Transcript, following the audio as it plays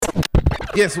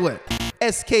Guess what?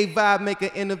 SK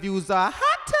Vibemaker interviews are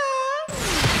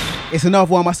hotter. It's another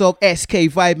one myself,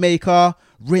 SK Vibemaker,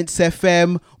 Rinse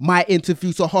FM. My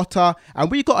interviews are hotter.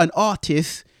 And we got an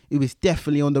artist who is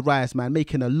definitely on the rise, man,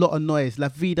 making a lot of noise.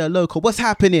 Lavida Loca, what's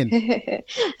happening?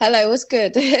 Hello, what's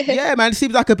good? Yeah, man, it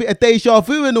seems like a bit of deja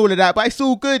vu and all of that, but it's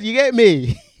all good, you get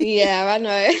me? Yeah, I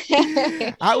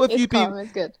know. How have it's you been? calm,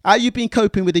 it's good. How you been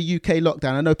coping with the UK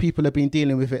lockdown? I know people have been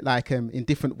dealing with it like in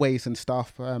different ways and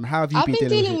stuff. How have you I've been been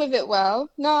dealing dealing with it well.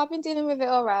 No, I've been dealing with it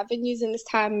all right. I've been using this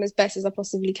time as best as I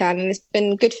possibly can, and it's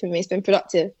been good for me. It's been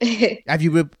productive. Have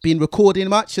you been recording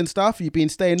much and stuff? You've been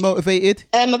staying motivated?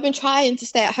 I've been trying to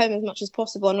stay at home as much as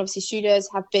possible, and obviously studios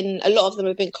have been, a lot of them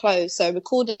have been closed. So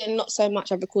recording, not so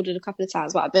much. I've recorded a couple of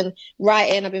times, but I've been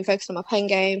writing. I've been focused on my pen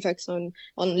game, focused on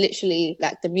literally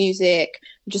like the music.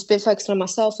 I've just been focusing on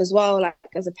myself as well, like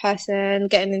as a person,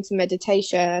 getting into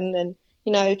meditation, and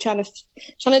trying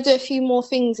to do a few more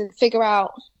things and figure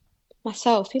out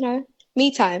myself.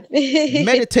 Me time.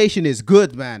 Meditation is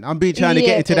good, man. I've been trying to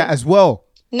get into that as well.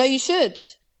 No, you should.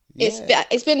 Yeah.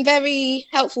 It's been very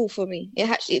helpful for me.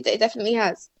 It definitely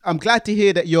has. I'm glad to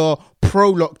hear that you're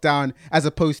pro-lockdown as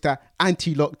opposed to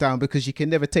anti-lockdown, because you can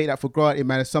never take that for granted,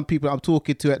 man. Some people I'm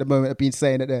talking to at the moment have been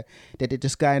saying that they're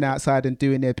just going outside and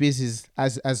doing their business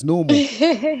as normal.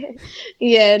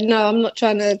 Yeah, no, I'm not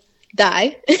trying to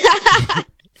die.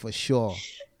 For sure.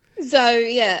 So,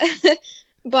 yeah.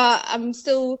 But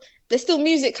there's still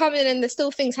music coming, and there's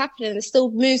still things happening. There's still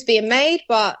moves being made,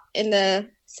 but in the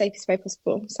safest way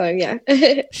possible. So yeah.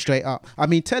 Straight up. I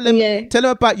mean, tell them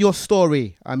about your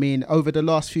story. I mean, over the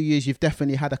last few years, you've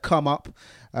definitely had a come up.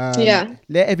 Let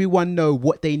everyone know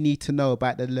what they need to know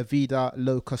about the Lavida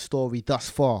Loca story thus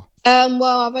far.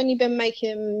 Well, I've only been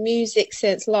making music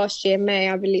since last year, May.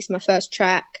 I released my first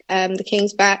track, The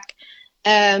King's Back.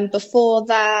 Before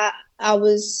that, I'd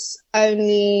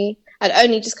only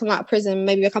just come out of prison,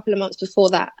 maybe a couple of months before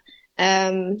that.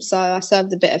 So I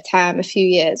served a bit of time, a few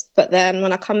years. But then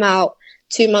when I come out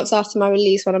 2 months after my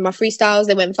release, one of my freestyles,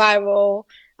 they went viral.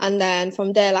 And then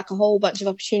from there, like a whole bunch of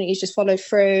opportunities just followed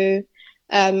through.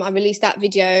 I released that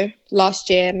video last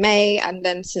year, May. And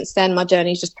then since then, my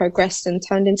journey's just progressed and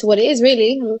turned into what it is,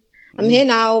 really. I'm here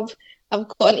now. I've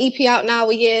got an EP out now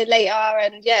a year later.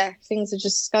 And yeah, things are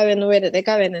just going the way that they're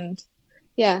going. And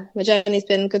yeah, my journey's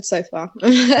been good so far.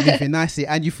 Living nicely.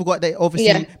 And you forgot that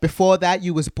obviously before that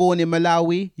you was born in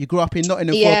Malawi. You grew up in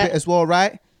Nottingham for a bit as well,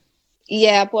 right?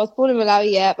 Yeah, I was born in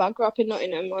Malawi, but I grew up in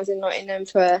Nottingham. I was in Nottingham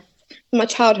for my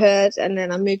childhood, and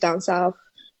then I moved down south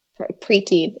for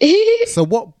preteen. So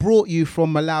what brought you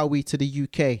from Malawi to the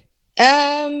UK?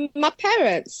 My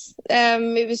parents.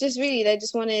 It was just really, they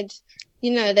just wanted,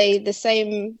 the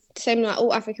same like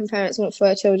all African parents want for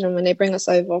their children when they bring us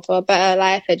over for a better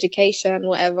life, education,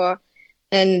 whatever.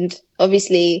 And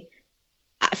obviously,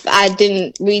 I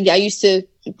used to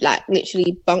like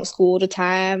literally bunk school all the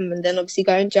time, and then obviously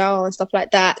go in jail and stuff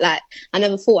like that. Like, I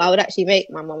never thought I would actually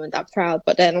make my mum and dad proud,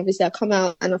 but then obviously I come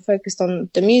out and I focused on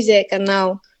the music, and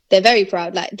now they're very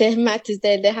proud. Like, they're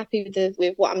happy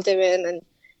with what I'm doing, and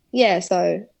yeah,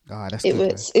 so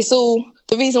it's all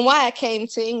the reason why I came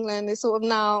to England is sort of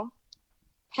now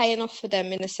paying off for them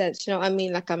in a sense. You know what I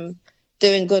mean? Like, I'm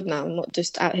doing good now. I'm not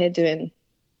just out here doing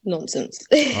nonsense.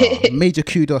 Major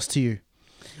kudos to you.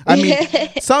 I mean,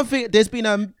 there's been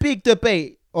a big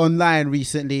debate online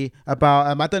recently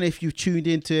about, I don't know if you've tuned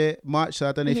into it much,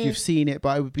 I don't know if you've seen it,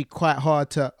 but it would be quite hard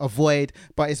to avoid,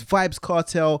 but it's Vybz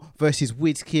Kartel versus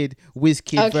Wizkid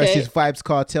versus Vybz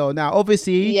Kartel. Now,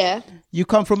 obviously, you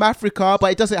come from Africa,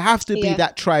 but it doesn't have to be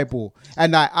that tribal.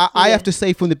 And I have to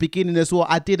say from the beginning as well,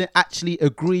 I didn't actually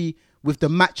agree with the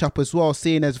matchup as well,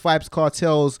 seeing as Vybz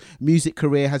Kartel's music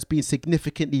career has been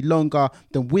significantly longer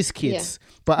than Wizkid's.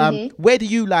 But where do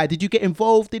you lie? Did you get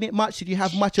involved in it much? Did you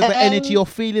have much of an energy or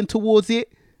feeling towards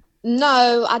it?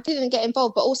 No, I didn't get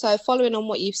involved, but also following on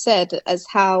what you've said as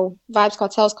how Vybz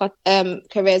Kartel's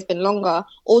career has been longer,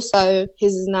 also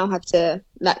his has now had to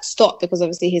stop because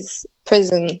obviously his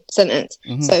prison sentence.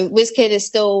 So Wizkid is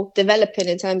still developing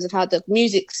in terms of how the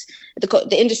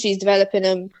industry is developing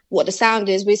and what the sound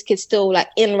is. Wizkid's still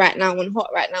in right now and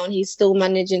hot right now, and he's still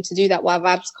managing to do that while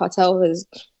Vybz Kartel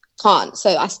can't.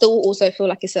 So I still also feel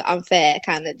like it's an unfair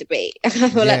kind of debate. I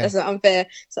feel like it's an unfair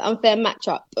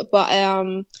matchup. But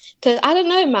because I don't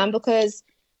know, man, because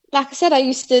like I said, I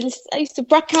used to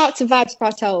rock out to Vybz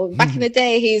Kartel back in the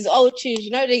day. His old tunes,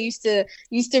 they used to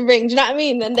ring. Do you know what I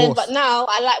mean? And then, but now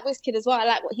I like Wizkid as well. I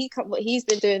like what he's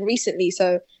been doing recently.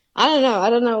 So I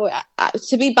don't know.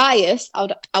 To be biased,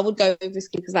 I would go with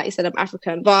Wizkid because, like you said, I'm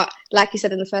African. But like you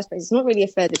said in the first place, it's not really a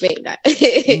fair debate.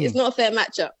 It's not a fair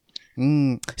matchup.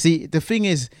 See, the thing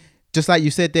is, just like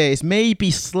you said there, it's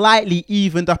maybe slightly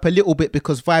evened up a little bit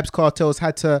because Vybz Kartel's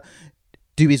had to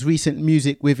do his recent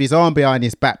music with his arm behind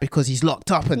his back because he's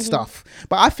locked up and stuff.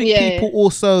 But I think people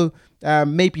also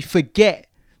maybe forget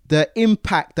the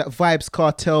impact that Vybz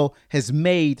Kartel has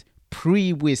made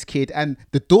pre-Wizkid and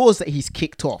the doors that he's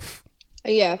kicked off.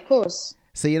 Yeah, of course.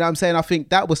 So, you know what I'm saying? I think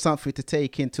that was something to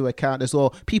take into account as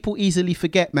well. People easily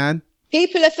forget, man.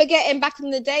 People are forgetting back in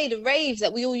the day, the raves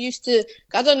that we all used to,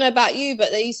 I don't know about you,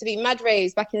 but there used to be mad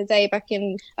raves back in the day, back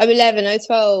in 2011,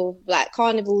 2012, like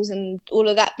carnivals and all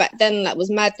of that back then. That was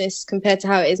madness compared to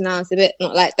how it is now. It's a bit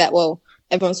not like that. Well,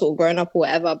 everyone's sort of grown up or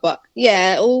whatever. But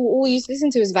yeah, all you used to listen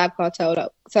to was Vybz Kartel.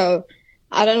 So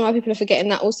I don't know why people are forgetting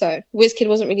that also. Wizkid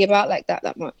wasn't really about like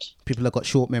that much. People have got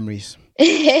short memories.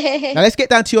 Now let's get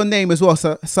down to your name as well.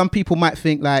 So some people might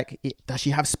think like, does she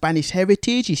have Spanish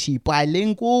heritage? Is she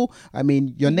bilingual? I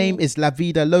mean, your name is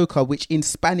Lavida Loca, which in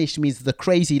Spanish means the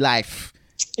crazy life.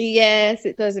 Yes,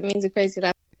 it does. It means the crazy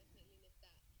life.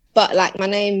 But like my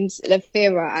name's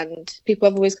Lavira and people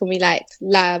have always called me like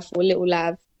Lav or Little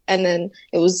Lav. And then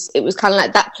it was kind of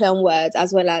like that play on words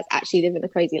as well as actually living a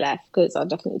crazy life, because I'll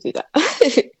definitely do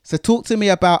that. So talk to me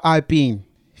about I Been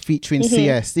featuring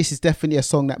CS. This is definitely a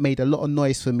song that made a lot of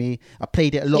noise for me. I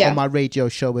played it a lot on my radio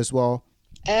show as well.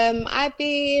 I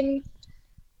Been,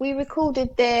 we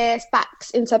recorded this back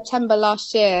in September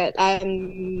last year. I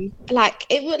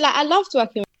loved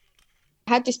working.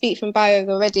 I had this beat from Bio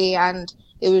already and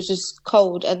it was just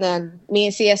cold. And then me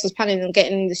and CS was planning on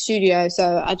getting in the studio.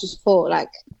 So I just thought like,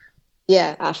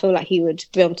 yeah, I feel like he would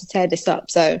be able to tear this up.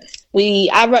 So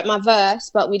I wrote my verse,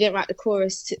 but we didn't write the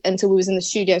chorus until we was in the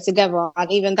studio together.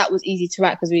 And even that was easy to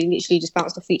write because we literally just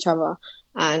bounced off each other.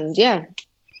 And yeah,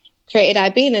 created I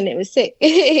Been and it was sick.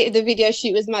 The video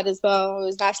shoot was mad as well. It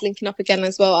was nice linking up again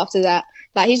as well after that.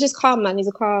 Like he's just calm, man. He's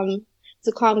a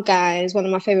calm guy. He's one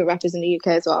of my favourite rappers in the UK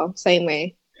as well. Same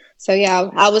way. So yeah,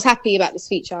 I was happy about this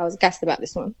feature. I was gassed about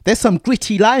this one. There's some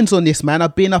gritty lines on this, man.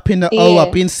 I've been up in the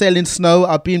I've been selling snow,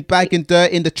 I've been bagging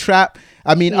dirt in the trap.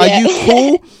 I mean, are you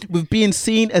cool with being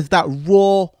seen as that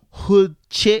raw hood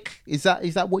chick? Is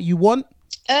that what you want?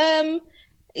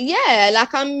 Yeah, like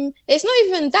it's not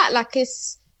even that, like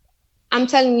I'm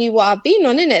telling you what I've been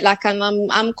on, innit? Like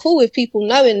I'm cool with people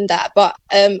knowing that, but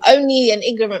only an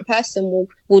ignorant person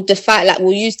will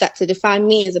use that to define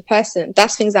me as a person.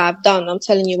 That's things that I've done. I'm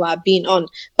telling you what I've been on.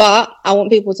 But I want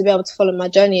people to be able to follow my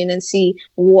journey and then see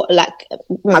what, like,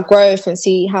 my growth and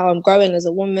see how I'm growing as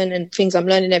a woman and things I'm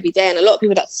learning every day. And a lot of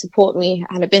people that support me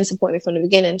and have been supporting me from the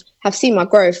beginning have seen my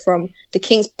growth from the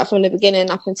Kings from the beginning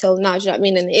up until now. Do you know what I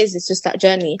mean? And it's just that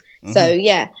journey. So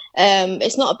yeah,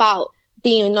 it's not about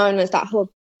being known as that hood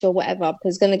or whatever,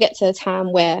 because it's going to get to a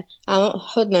time where I'm not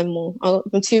hood no more.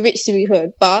 I'm too rich to be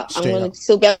hood, but I'm going to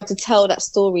still be able to tell that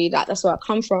story, that that's where I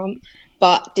come from.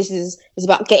 But it's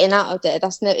about getting out of there.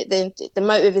 That's never the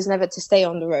motive is never to stay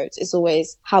on the roads. It's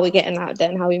always how we're getting out of there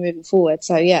and how we're moving forward.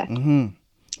 So yeah.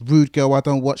 Rude girl, I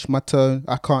don't watch my tone.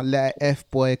 I can't let an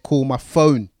F-boy call my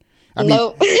phone. I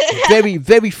mean, very,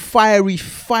 very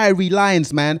fiery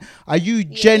lines, man. Are you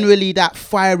generally that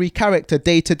fiery character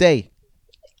day to day?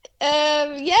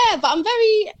 Yeah, but I'm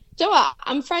very, do you know what?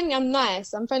 I'm friendly, I'm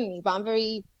nice, I'm friendly, but I'm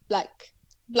very,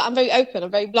 I'm very open,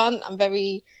 I'm very blunt, I'm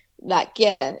very,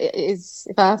 it is,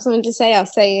 if I have something to say, I'll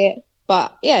say it.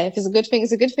 But yeah, if it's a good thing,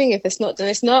 it's a good thing. If it's not, then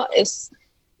it's not.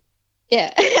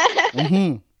 Yeah.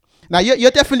 Now,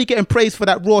 you're definitely getting praised for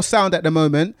that raw sound at the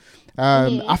moment.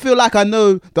 I feel like I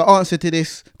know the answer to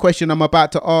this question I'm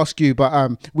about to ask you,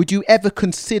 but would you ever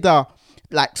consider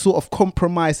like sort of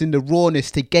compromising the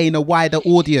rawness to gain a wider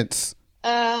audience?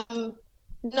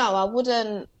 No, I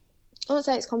wouldn't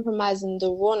say it's compromising the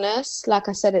rawness. Like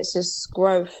I said, it's just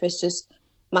growth. It's just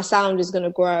my sound is going to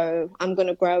grow. I'm going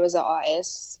to grow as an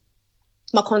artist.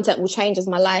 My content will change as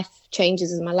my life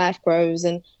changes, as my life grows.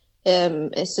 And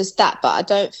it's just that. But I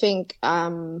don't think I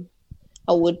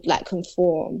would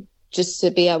conform just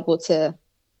to be able to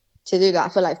do that. I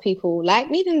feel like if people like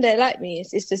me, then they like me.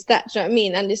 It's just that, do you know what I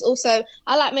mean? And it's also,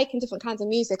 I like making different kinds of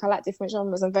music. I like different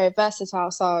genres. I'm very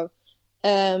versatile. So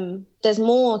there's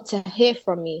more to hear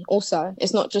from me also.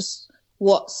 It's not just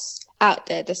what's out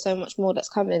there. There's so much more that's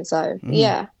coming. So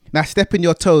yeah. Now, stepping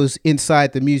your toes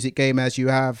inside the music game as you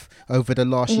have over the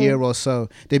last year or so,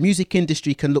 the music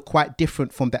industry can look quite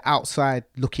different from the outside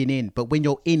looking in. But when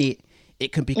you're in it,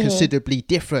 it can be considerably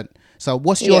different. So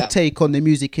what's your take on the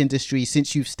music industry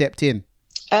since you've stepped in?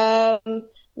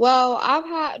 Well, I've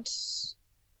had,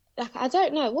 I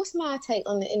don't know, what's my take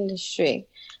on the industry?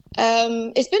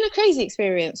 It's been a crazy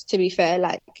experience, to be fair.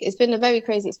 It's been a very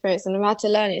crazy experience, and I've had to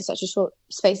learn it in such a short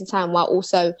space of time while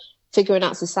also figuring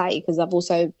out society, because I've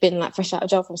also been like fresh out of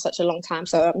jail for such a long time.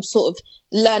 So I'm sort of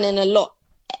learning a lot,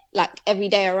 like every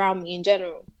day around me in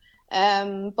general.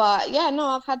 But yeah,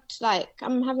 no,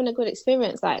 I'm having a good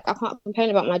experience. Like, I can't complain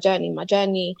about my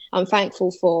journey. I'm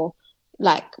thankful for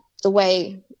like the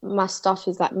way my stuff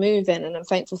is like moving, and I'm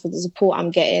thankful for the support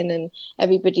I'm getting and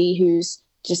everybody who's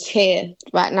just here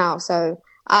right now. So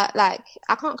I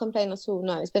can't complain at all.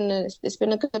 No, it's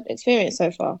been a good experience so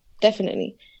far.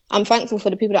 Definitely. I'm thankful for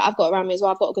the people that I've got around me as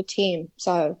well. I've got a good team.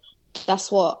 So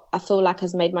that's what I feel like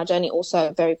has made my journey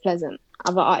also very pleasant.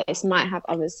 Other artists might have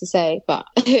others to say, but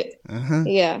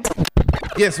yeah.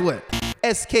 Guess what?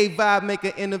 SK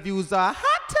Vibemaker interviews are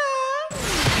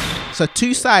hotter. So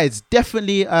Two Sides,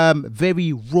 definitely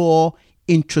very raw,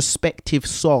 introspective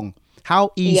song.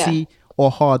 How easy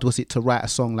or hard was it to write a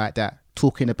song like that?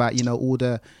 Talking about, you know, all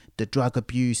the drug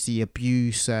abuse, the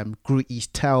abuse, gritty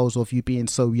tales of you being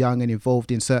so young and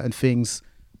involved in certain things.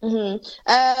 Do you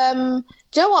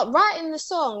know what? Writing the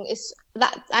song is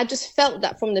that I just felt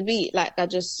that from the beat. Like, I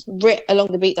just writ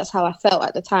along the beat. That's how I felt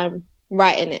at the time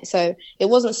writing it. So it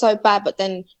wasn't so bad. But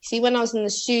then, see, when I was in the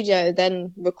studio,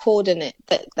 then recording it,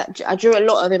 that I drew a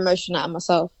lot of emotion out of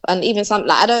myself. And even some,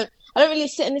 like, I don't really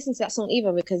sit and listen to that song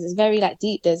either, because it's very like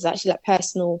deep. There's actually like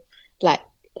personal, like,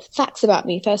 facts about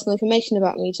me, personal information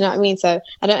about me. Do you know what I mean? So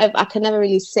I can never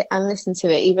really sit and listen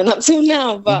to it even up till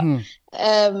now. But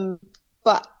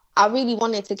but I really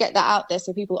wanted to get that out there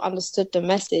so people understood the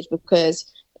message,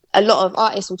 because a lot of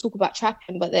artists will talk about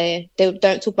trapping, but they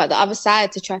don't talk about the other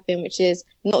side to trapping, which is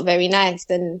not very nice.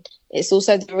 And it's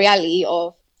also the reality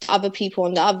of other people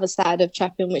on the other side of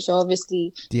trapping, which are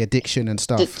obviously the addiction and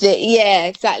stuff. Yeah,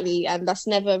 exactly. And that's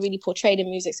never really portrayed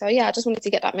in music. So yeah, I just wanted to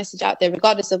get that message out there,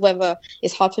 regardless of whether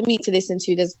it's hard for me to listen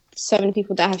to. There's so many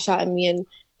people that have shouted me and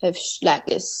have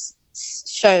it's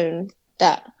shown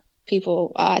that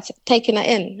people are taking that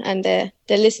in and they're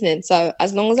listening. So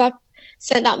as long as I've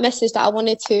sent that message that I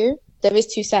wanted to, there is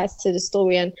two sides to the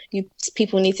story, and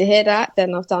people need to hear that,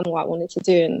 then I've done what I wanted to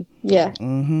do. And yeah.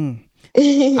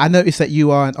 I noticed that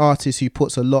you are an artist who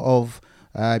puts a lot of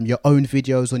your own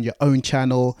videos on your own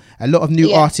channel. A lot of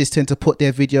new artists tend to put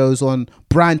their videos on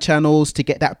brand channels to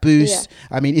get that boost.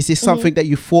 I mean, is this something that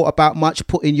you thought about much,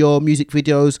 putting your music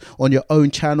videos on your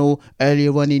own channel early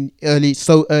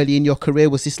in your career?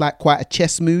 Was this like quite a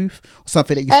chess move, or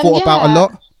something that you thought about a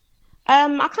lot? I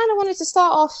kind of wanted to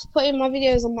start off putting my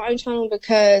videos on my own channel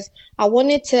because I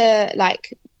wanted to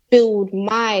like build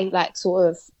my like sort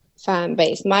of fan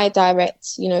base, my direct,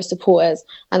 supporters.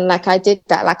 And like I did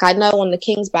that. Like, I know on the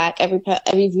King's Back,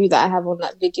 every view that I have on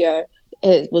that video,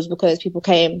 it was because people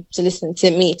came to listen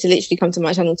to me, to literally come to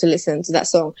my channel to listen to that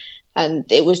song. And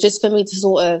it was just for me to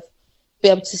sort of be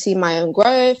able to see my own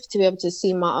growth, to be able to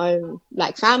see my own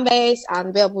like fan base,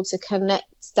 and be able to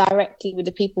connect directly with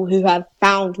the people who have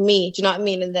found me. Do you know what I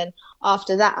mean? And then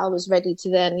after that, I was ready to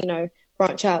then,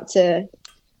 branch out to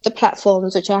the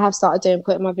platforms, which I have started doing,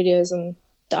 putting my videos on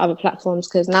the other platforms,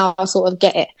 because now I sort of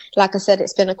get it. Like I said,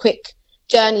 it's been a quick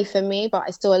journey for me, but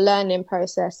it's still a learning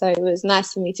process. So it was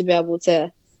nice for me to be able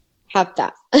to have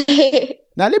that.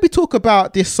 Now let me talk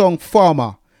about this song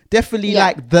Farmer. Definitely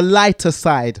like the lighter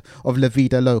side of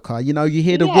Lavida Loca. You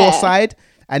hear the raw side,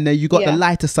 and then you got the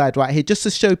lighter side right here, just to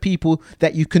show people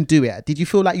that you can do it. Did you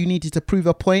feel like you needed to prove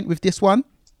a point with this one?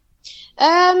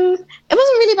 It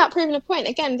wasn't really about proving a point.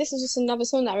 Again, this is just another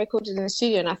song that I recorded in the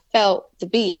studio, and I felt the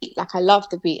beat. Like, I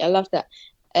loved the beat. I loved that.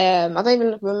 I don't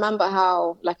even remember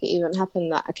how like it even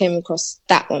happened that I came across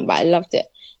that one, but I loved it.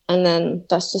 And then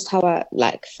that's just how I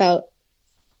like felt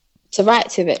to write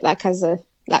to it, like as a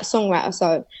like songwriter.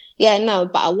 So yeah, no,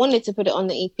 but I wanted to put it on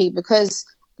the EP because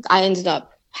I ended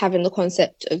up having the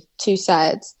concept of two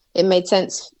sides. It made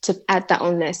sense to add that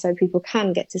on there so people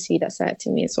can get to see that side to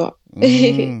me as well.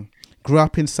 Grew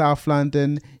up in South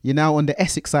London. You're now on the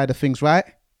Essex side of things, right?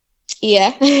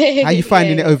 Yeah. How are you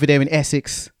finding it over there in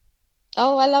Essex?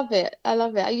 Oh, I love it.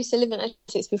 I used to live in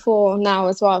Essex before now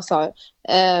as well. So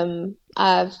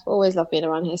I've always loved being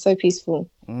around here. So peaceful.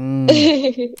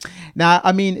 Now,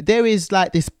 I mean, there is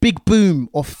like this big boom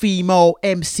of female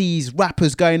MCs,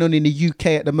 rappers going on in the UK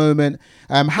at the moment.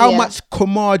 How much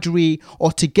camaraderie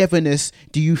or togetherness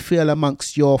do you feel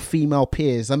amongst your female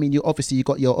peers? I mean, you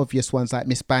got your obvious ones like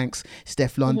Miss Banks,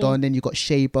 Steph London, then you got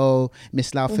Shabo,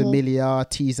 Miss La Familia,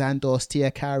 T Zandos,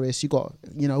 Tia Karis. You got,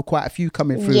 quite a few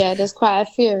coming through. Yeah, there's quite a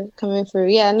few coming through.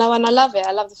 Yeah, no, and I love it.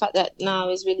 I love the fact that now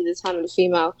is really the time of the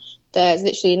female. There's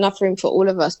literally enough room for all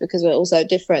of us because we're all so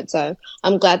different. So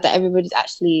I'm glad that it's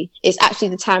actually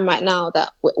the time right now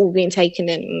that we're all being taken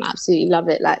in, and I absolutely love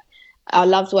it. Like, I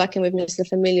loved working with Miss La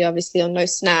Familia, obviously, on No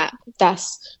Snap.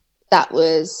 That's that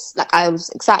was like, I was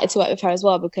excited to work with her as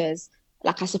well, because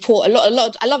like I support I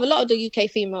love a lot of the UK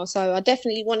females, so I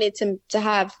definitely wanted to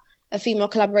have a female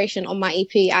collaboration on my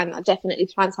EP, and I definitely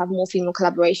plan to have more female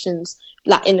collaborations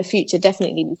like in the future,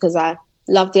 definitely, because I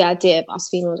love the idea of us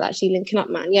females actually linking up,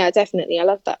 man. Yeah, definitely, I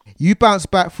love that. You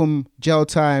bounced back from jail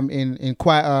time in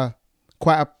quite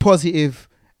a positive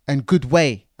and good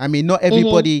way. I mean, not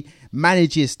everybody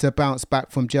manages to bounce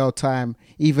back from jail time,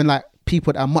 even like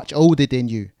people that are much older than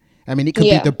you. I mean, it could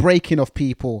be the breaking of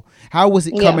people. How was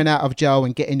it coming out of jail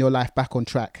and getting your life back on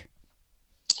track?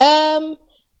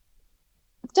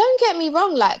 Don't get me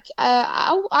wrong, like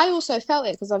I also felt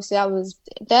it, because obviously I was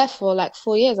there for like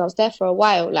 4 years. I was there for a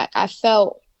while. Like I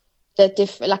felt the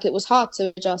different, like it was hard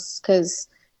to adjust, because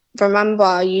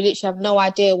remember, you literally have no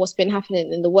idea what's been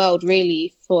happening in the world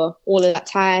really for all of that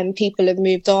time. People have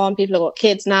moved on, people have got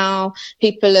kids now,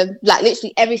 people have, like,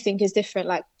 literally everything is different,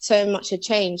 like so much had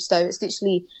changed. So it's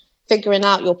literally figuring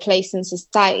out your place in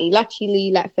society.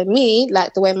 Luckily, like for me,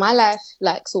 like the way my life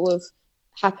like sort of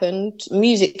happened,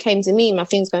 music came to me, my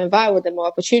things going viral, the more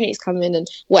opportunities come in and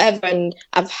whatever, and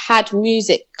I've had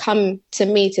music come to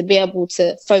me to be able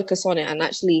to focus on it and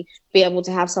actually be able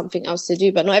to have something else to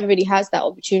do. But not everybody has that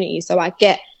opportunity, so I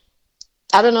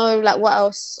don't know like what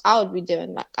else I would be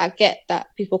doing. Like I get that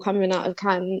people coming out of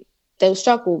crime, they'll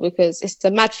struggle, because it's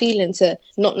a mad feeling to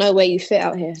not know where you fit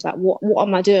out here. Like what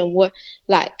am I doing? What,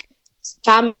 like,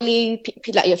 family,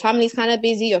 like your family's kind of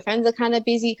busy, your friends are kind of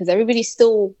busy, because everybody's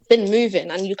still been moving,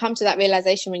 and you come to that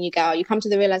realization when you go out. You come to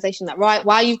the realization that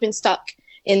while you've been stuck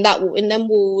in them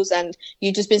walls and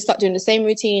you've just been stuck doing the same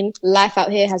routine, life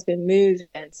out here has been moving.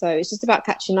 So it's just about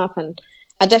catching up, and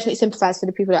I definitely sympathize for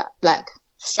the people that like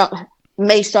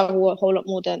may struggle a whole lot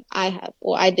more than I have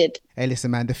or I did. Hey,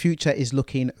 listen, man, the future is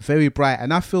looking very bright,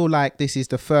 and I feel like this is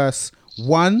the first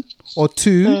 1 or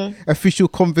 2 official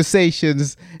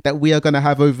conversations that we are going to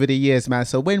have over the years, man.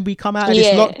 So when we come out of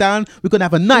this lockdown, we're going to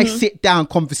have a nice sit down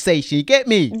conversation. You get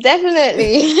me?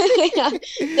 Definitely.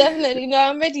 Definitely. No,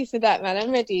 I'm ready for that, man.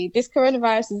 I'm ready. This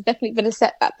coronavirus has definitely been a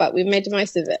setback, but we've made the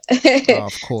most of it. Oh,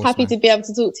 of course. Happy to be able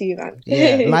to talk to you, man.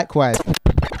 Yeah, likewise.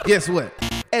 Guess what?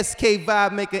 SK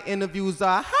Vibemaker interviews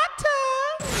are hot.